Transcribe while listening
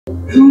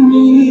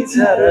তুমি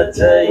ছাড়া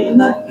চাই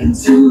না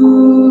কিছু।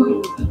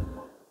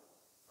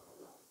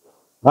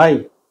 ভাই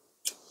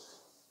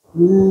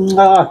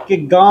কি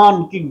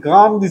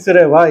গান দিছে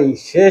রে ভাই,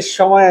 শেষ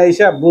সময়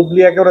আইসা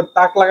বুবলি একেবারে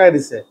তাক লাগাই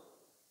দিছে।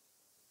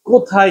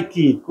 কোথায়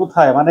কি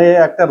কোথায়, মানে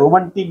একটা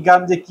রোমান্টিক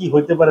গান যে কি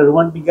হইতে পারে,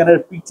 রোমান্টিক গানের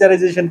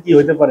পিকচারাইজেশন কি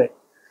হইতে পারে,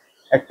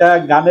 একটা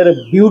গানের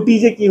বিউটি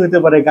যে কি হইতে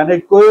পারে, গানের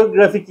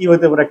কোরিওগ্রাফি কি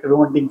হইতে পারে একটা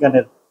রোমান্টিক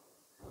গানের,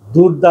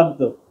 দুর্দান্ত।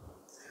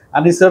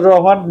 আনিসুর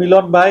রহমান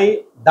মিলন ভাই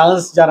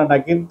ডান্স জানে না,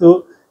 কিন্তু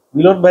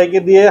মিলন ভাইকে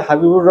দিয়ে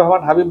হাবিবুর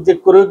রহমান হাবিব যে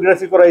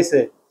কোরিওগ্রাফি করাইছে,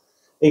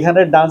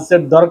 এখানে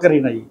ডান্সের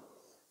দরকারই নাই।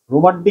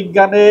 রোমান্টিক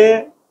গানে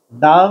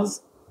ডান্স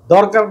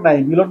দরকার নাই,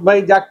 মিলন ভাই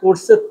যা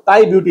করছে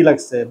তাই বিউটি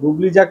লাগছে,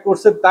 বুবলি যা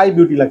করছে তাই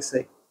বিউটি লাগছে।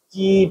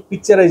 কি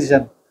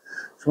পিকচারাইজেশন,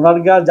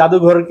 সোনারগাঁ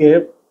জাদুঘরকে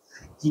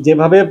কি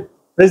যেভাবে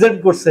প্রেজেন্ট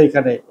করছে,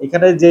 এখানে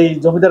এখানে যেই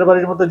জমিদার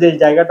বাড়ির মতো যে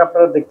জায়গাটা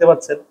আপনারা দেখতে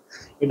পাচ্ছেন,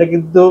 এটা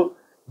কিন্তু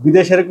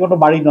বিদেশের কোনো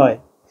বাড়ি নয়,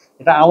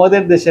 এটা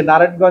আমাদের দেশে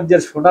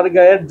নারায়ণগঞ্জের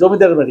সোনারগাঁয়ের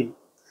জমিদার বাড়ি।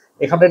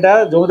 এখন এটা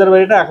জমিদার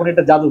বাড়ি না, এখন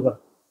এটা জাদুঘর,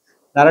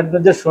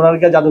 নারায়ণগঞ্জের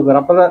সোনারগাঁ জাদুঘর।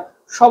 আপনারা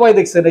সবাই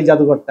দেখছেন এই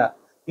জাদুঘরটা,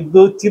 কিন্তু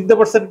চিনতে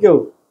পারছেন কেউ?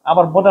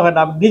 আমার মনে হয় না,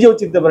 আমি নিজেও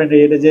চিনতে পারিনি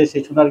এটা যে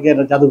সেই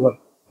সোনারগাঁয়ের জাদুঘর।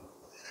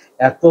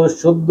 এত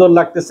সুন্দর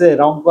লাগতেছে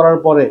রং করার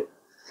পরে,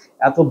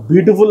 এত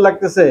বিউটিফুল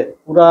লাগতেছে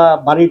পুরা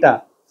বাড়িটা।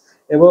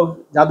 এবং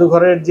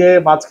জাদুঘরের যে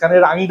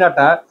মাঝখানের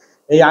আঙিনাটা,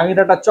 এই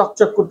আঙিনাটা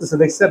চকচক করতেছে,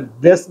 দেখছেন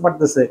ড্রেস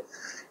মারতেছে,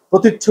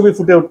 প্রতিচ্ছবি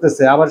ফুটে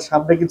উঠতেছে। আবার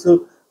সামনে কিছু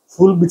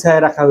ফুল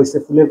বিছায় রাখা হয়েছে,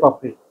 ফুলের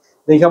পাপড়ি,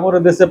 দেখা মনে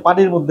হচ্ছে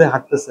পানির মধ্যে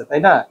হাঁটতেছে,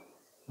 তাই না?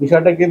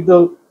 বিষয়টা কিন্তু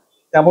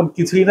তেমন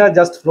কিছুই না,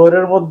 জাস্ট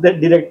ফ্লোরের মধ্যে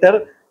ডিরেক্টর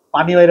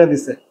পানি মাইরা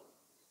দিছে,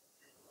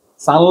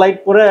 সানলাইট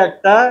পরে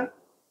একটা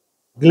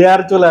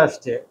গ্লেয়ার চলে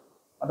আসছে,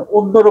 মানে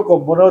অন্যরকম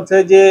মনে হচ্ছে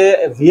যে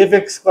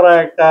ভিএফএক্স করা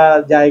একটা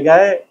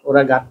জায়গায়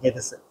ওরা গান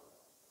গেতেছে।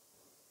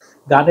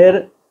 গানের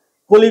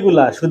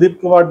কলিগুলা সুদীপ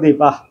কুমার দীপ,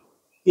 আহ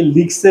কি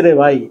লিখছে রে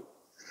ভাই।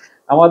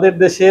 আমাদের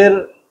দেশের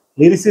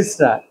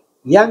লিরিসিস্টরা,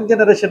 ইয়াং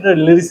জেনারেশনের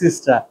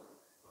লিরিসিস্টরা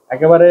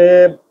একেবারে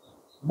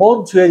মন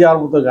ছুঁয়ে যাওয়ার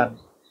মতো গান,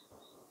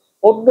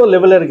 অন্য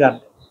লেভেলের গান।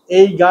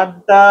 এই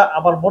গানটা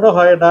আমার মনে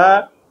হয় না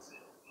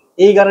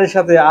এই গানের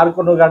সাথে আর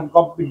কোনো গান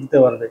কম্পিট দিতে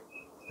পারবে।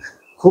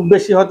 খুব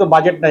বেশি হয়তো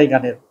বাজেট নাই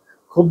গানের,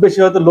 খুব বেশি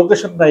হয়তো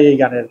লোকেশন নাই এই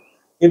গানের,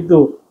 কিন্তু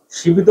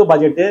সীমিত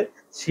বাজেটে,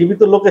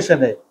 সীমিত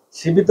লোকেশনে,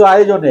 সীমিত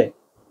আয়োজনে,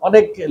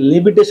 অনেক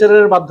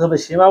লিমিটেশনের মাধ্যমে,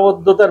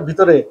 সীমাবদ্ধতার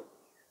ভিতরে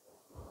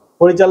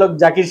পরিচালক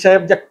জাকির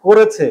সাহেব যা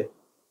করেছে,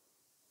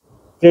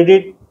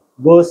 credit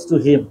goes to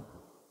him,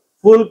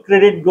 full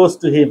credit goes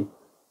to him.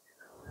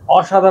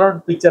 অসাধারণ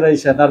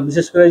পিকচারাইজেশন, আর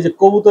বিশেষ করে এই যে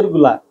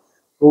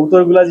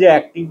কবুতরগুলা যে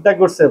অ্যাক্টিংটা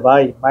করছে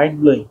ভাই, মাইন্ড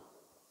ব্লোয়িং,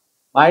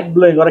 মাইন্ড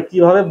ব্লোয়িং। ওরা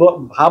কিভাবে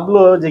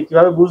ভাবলো, যে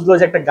কিভাবে বুঝলো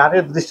যে একটা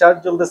গানের দৃশ্যায়ন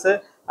চলতেছে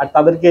আর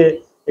তাদেরকে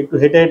একটু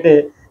হেঁটে হেঁটে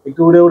একটু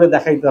উড়ে উড়ে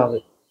দেখাইতে হবে।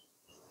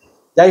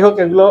 যাই হোক,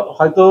 এগুলো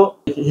হয়তো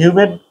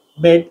হিউম্যান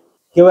মেড,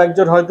 কেউ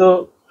একজন হয়তো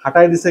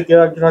হাঁটাই দিছে, কেউ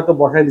একজন হয়তো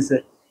বসাই দিছে,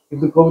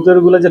 কিন্তু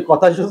কবুতরগুলো যে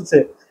কথা শুনছে,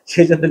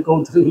 সেই জন্য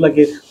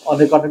কবুতরগুলোকে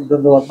অনেক অনেক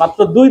ধন্যবাদ। মাত্র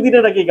 2 দিনে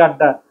নাকি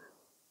গানটা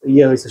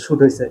ইয়ে হয়েছে, শুট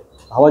হয়েছে,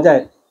 ভাবা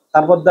যায়।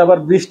 তার মধ্যে আবার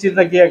বৃষ্টির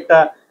নাকি একটা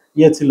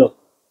ইয়ে ছিল,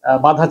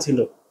 বাধা ছিল।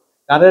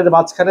 গানের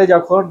মাঝখানে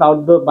যখন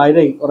আউটডোর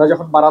বাইরে, ওরা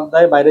যখন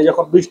বারান্দায় বাইরে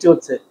যখন বৃষ্টি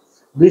হচ্ছে,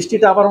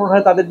 বৃষ্টিটা আমার মনে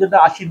হয় তাদের জন্য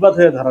আশীর্বাদ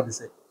হয়ে ধরা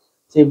দিছে।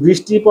 সেই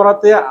বৃষ্টি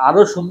পড়াতে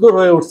আরো সুন্দর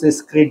হয়ে উঠছে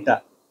স্ক্রিনটা।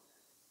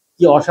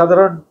 কি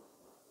অসাধারণ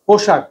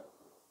পোশাক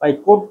ভাই,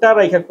 কোনটা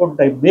রাইখা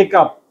কোনটাই,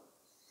 মেকআপ,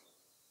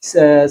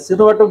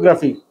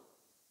 সিনেমাটোগ্রাফি,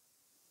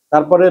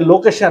 তারপরে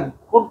লোকেশন,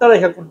 কোনটা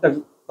রেখা কোনটা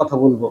কথা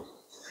বলবো।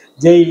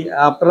 যেই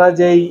আপনারা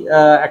যেই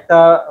একটা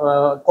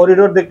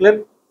করিডোর দেখলেন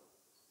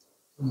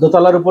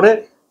দোতলার উপরে,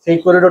 সেই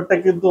করিডোরটা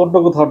কিন্তু অন্য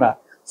কোথাও না,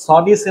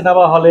 সনি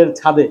সিনেমা হলের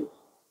ছাদে।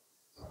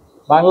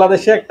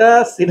 বাংলাদেশে একটা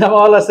সিনেমা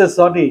হল আছে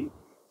সনি,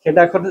 সেটা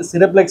এখন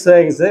সিনেপ্লেক্স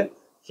হয়ে গেছে,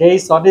 সেই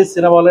সনি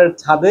সিনেমা হলের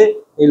ছাদে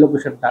এই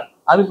লোকেশনটা।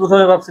 আমি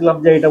প্রথমে ভাবছিলাম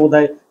যে এটা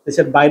বোধহয়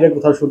দেশের বাইরে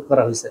কোথাও শুট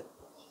করা হয়েছে।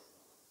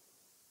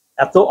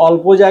 এত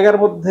অল্প জায়গার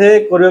মধ্যে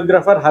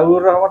কোরিওগ্রাফার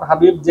হাবিবুর রহমান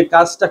হাবিব যে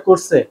কাজটা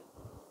করছে,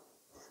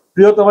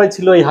 প্রিয়তমাই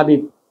ছিল এই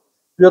হাবিব,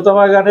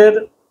 প্রিয়তমা গানের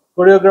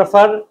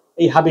কোরিওগ্রাফার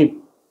এই হাবিব।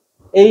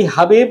 এই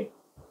হাবিব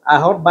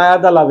এখন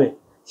মায়াদা লাভে,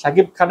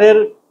 শাকিব খানের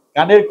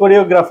গানের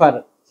কোরিওগ্রাফার,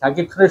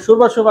 শাকিব খানের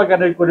সুরমা সুরমা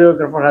গানের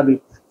কোরিওগ্রাফার হাবিব,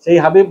 সেই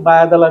হাবিব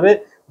মায়াদা লাভে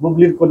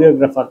বুবলির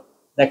কোরিওগ্রাফার।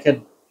 দেখেন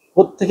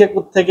কোত্থেকে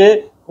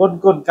কোন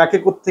কোন কাকে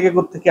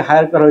কোত্থেকে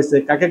হায়ার করা হয়েছে,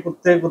 কাকে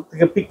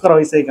কোত্থেকে পিক করা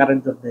হয়েছে এই গানের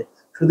জন্য।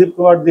 সুদীপ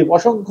কুমার দীপ,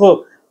 অসংখ্য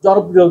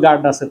জনপ্রিয় গান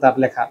আছে তার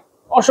লেখা,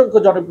 অসংখ্য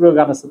জনপ্রিয়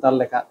গান আছে তার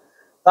লেখা,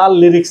 তার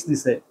লিরিক্স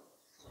দিছে,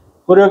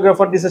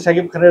 কোরিওগ্রাফার দিছে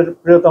শাকিব খানের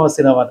প্রিয়তম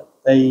সিনেমার,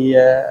 এই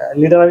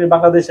লিডার আমি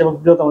বাংলাদেশ এবং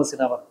প্রিয়তম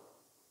সিনেমার।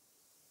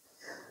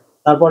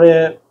 তারপরে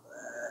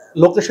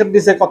লোকেশন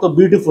দিছে কত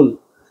বিউটিফুল,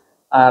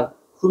 আর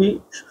খুবই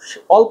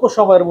অল্প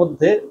সময়ের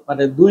মধ্যে,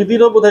 মানে 2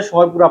 দিনও বোধহয়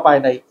সময় পুরো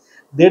পায় নাই,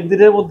 1.5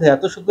 দিনের মধ্যে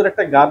এত সুন্দর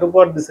একটা গান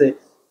উপহার দিছে।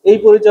 এই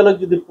পরিচালক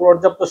যদি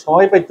পর্যাপ্ত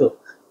সময় পাইতো,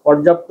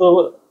 পর্যাপ্ত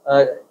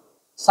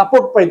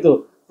সাপোর্ট পাইতো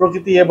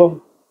প্রকৃতি এবং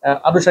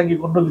আনুষঙ্গিক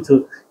অন্য কিছু,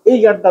 এই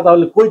গানটা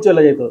তাহলে কই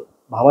চলে যেত,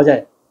 ভাবা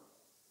যায়,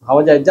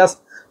 ভাবা যায়। জাস্ট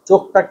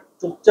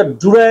চোখটা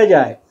জুড়ায়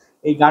যায়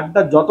এই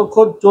গানটা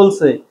যতক্ষণ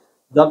চলছে,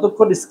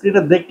 যতক্ষণ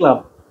স্ক্রিনে দেখলাম,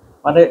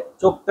 মানে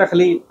চোখটা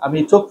খালি আমি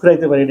চোখ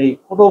ফেরাইতে পারিনি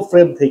কোনো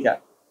ফ্রেম থেকে।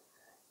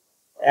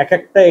 এক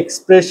একটা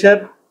এক্সপ্রেশন,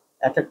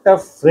 এক একটা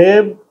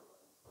ফ্রেম,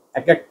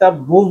 এক একটা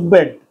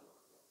মুভমেন্ট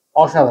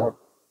অসাধারণ,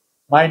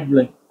 মাইন্ড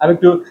ব্লোয়িং। আমি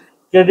একটু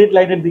ক্রেডিট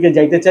লাইনের দিকে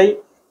যাইতে চাই,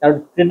 কারণ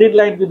ক্রেডিট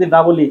লাইন যদি না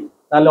বলি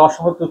তাহলে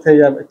অসমাপ্ত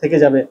থেকে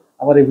যাবে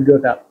আমার এই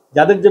ভিডিওটা।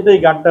 যাদের জন্য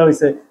এই গানটা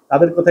হয়েছে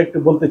তাদের কথা একটু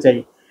বলতে চাই।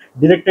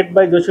 Directed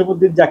by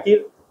Jasimuddin Zakir,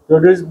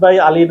 produced by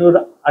Alinur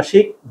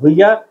Ashiq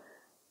Bhuiyan,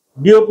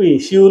 DOP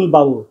শিউল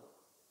বাবু।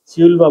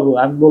 শিউল বাবু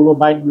আমি বলবো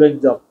মাইন্ড ব্লোয়িং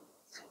জব।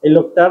 এই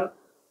লোকটার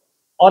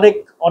অনেক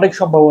অনেক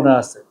সম্ভাবনা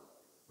আছে,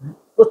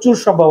 প্রচুর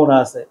সম্ভাবনা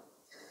আছে।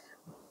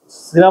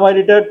 সিনেমা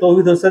এডিটর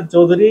তৌহিদ হোসেন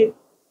চৌধুরী,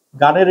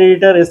 গানের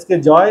এডিটর এস.কে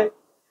জয়,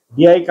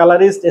 ডিআই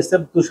কালারিস্ট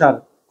এস.এম তুষার,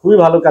 খুবই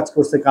ভালো কাজ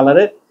করছে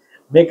কালারে।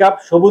 মেকআপ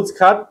সবুজ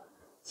খান,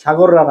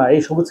 সাগর রানা।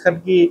 এই সবুজ খান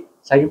কি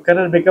শাকিব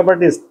খানের makeup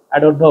artist? I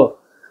don't know.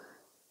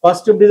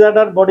 Costume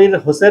designer Monir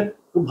Hossain,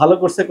 খুব ভালো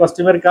করছে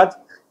কস্টিউমের কাজ।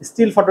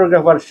 Still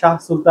photographer Shah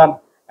Sultan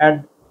and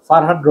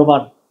Farhan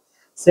Roman.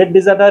 Set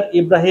designer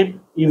Ibrahim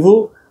ইভু।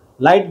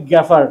 Light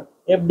গ্রাফার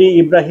MD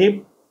Ibrahim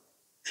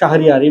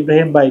Shahriar,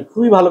 Ibrahim ভাই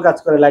খুবই ভালো কাজ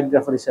করে লাইট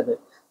গ্রাফার হিসেবে।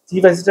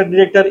 চিফ অ্যাসিস্ট্যান্ট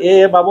ডিরেক্টর এ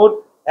মামুন,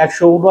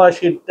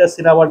 179টা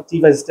সিনেমার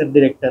চিফ অ্যাসিস্ট্যান্ট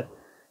ডিরেক্টর।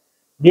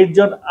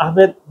 নির্জন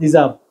Ahmed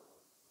Nizam,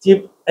 chief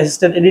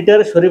assistant editor.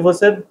 Sharif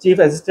Hossain, chief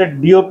assistant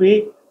DOP.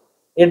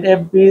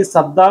 NMP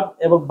Saddam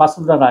এবং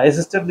মাসুদ রানা,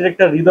 অ্যাসিস্ট্যান্ট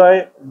ডিরেক্টর হৃদয়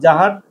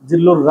জাহান,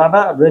 জিল্লুর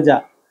রানা রেজা।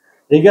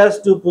 রিগার্স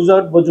টু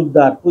পূজন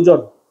মজুমদার, পূজন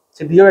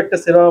সে দিয়েও একটা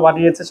সিনেমা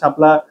বানিয়েছে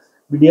শাপলা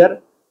মিডিয়ার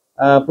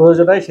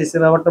প্রযোজনায়। সেই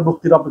সিনেমাটা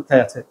মুক্তির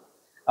অপেক্ষায় আছে।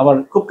 আমার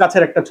খুব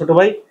কাছের একটা ছোট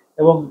ভাই,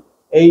 এবং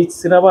এই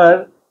সিনেমার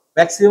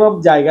ম্যাক্সিমাম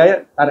জায়গায়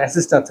তার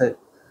অ্যাসিস্ট আছে,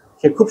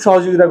 সে খুব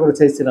সহযোগিতা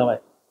করেছে এই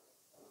সিনেমায়।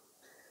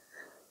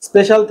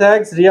 Special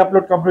thanks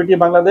re-upload community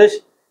Bangladesh.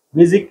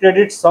 Music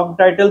credit song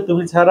title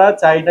তুমি ছাড়া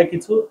চাই না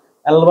কিছু,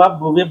 album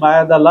movie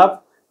Maya the love,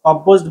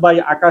 composed by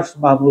আকাশ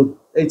মাহমুদ।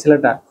 এই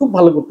ছেলেটা খুব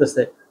ভালো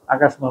করতেছে,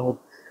 আকাশ Mahmud.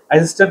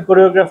 Assistant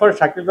choreographer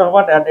Shakib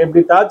Rahman and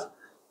MD Taj,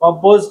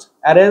 composed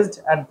arranged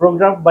and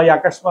programme by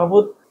আকাশ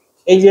মাহমুদ।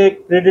 এই যে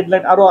ক্রেডিট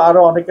লাইন, আরো আরো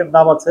অনেকের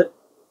নাম আছে।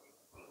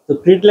 তো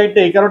ক্রেডিট লাইনটা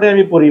এই কারণে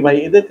আমি পড়ি ভাই,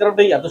 এদের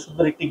কারণেই এত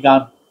সুন্দর একটি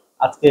গান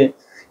আজকে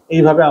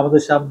এইভাবে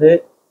আমাদের সামনে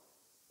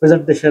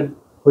প্রেজেন্টেশন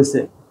হয়েছে।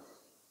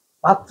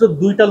 মাত্র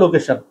 2টা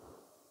লোকেশন,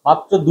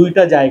 মাত্র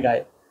 2টা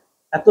জায়গায়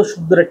এত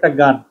সুন্দর একটা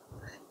গান,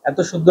 এত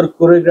সুন্দর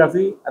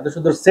কোরিওগ্রাফি, এত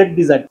সুন্দর সেট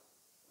ডিজাইন।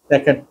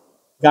 দেখেন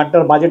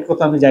গানটার বাজেট কত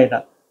আমি জানি না,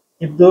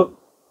 কিন্তু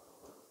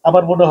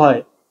আমার মনে হয়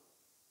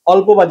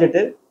অল্প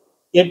বাজেটে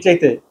এর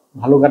চাইতে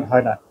ভালো গান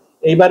হয় না।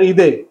 এইবার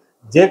ঈদে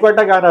যে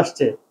কয়টা গান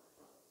আসছে,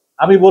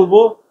 আমি বলবো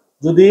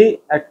যদি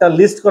একটা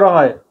লিস্ট করা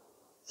হয়,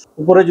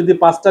 উপরে যদি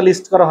 5টা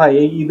লিস্ট করা হয়,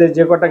 এই ঈদের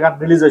যে কয়টা গান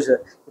রিলিজ হয়েছে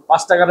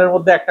 5টা গানের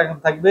মধ্যে একটা গান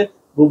থাকবে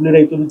বুবলির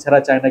এই তুমি ছাড়া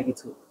চায় না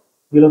কিছু।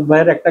 মিলন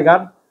ভাইয়ের একটা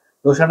গান,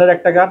 রোশানের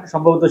একটা গান,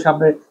 সম্ভবত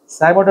সামনে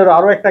সাইমনের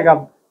আরো একটা গান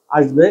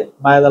আসবে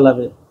মায়া দা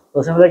লাভে।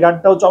 রোশানের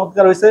গানটাও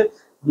চমৎকার হয়েছে,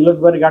 মিলন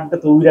ভাইয়ের গানটা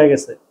তো উড়ে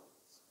গেছে।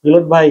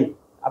 মিলন ভাই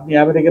আপনি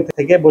আমেরিকা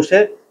থেকে বসে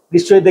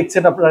নিশ্চয়ই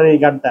দেখছেন আপনার এই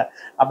গানটা,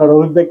 আপনার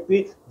অভিব্যক্তি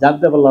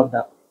জানতে পারলাম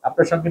না।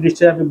 আপনার সঙ্গে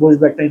নিশ্চয়ই আমি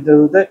বসবো একটা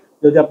ইন্টারভিউতে,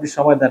 যদি আপনি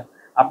সময় দেন।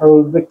 আপনার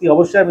অভিব্যক্তি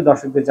অবশ্যই আমি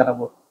দর্শকদের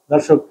জানাবো।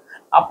 দর্শক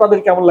আপনাদের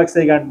কেমন লাগছে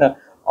এই গানটা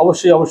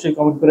অবশ্যই অবশ্যই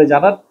কমেন্ট করে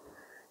জানান।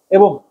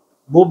 এবং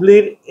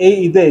বুবলির এই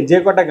ঈদে যে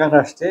কটা গান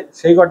আসছে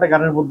সেই কটা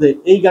গানের মধ্যে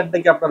এই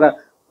গানটাকে আপনারা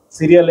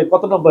সিরিয়ালে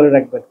কত নম্বরে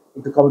রাখবেন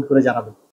একটু কমেন্ট করে জানাবেন।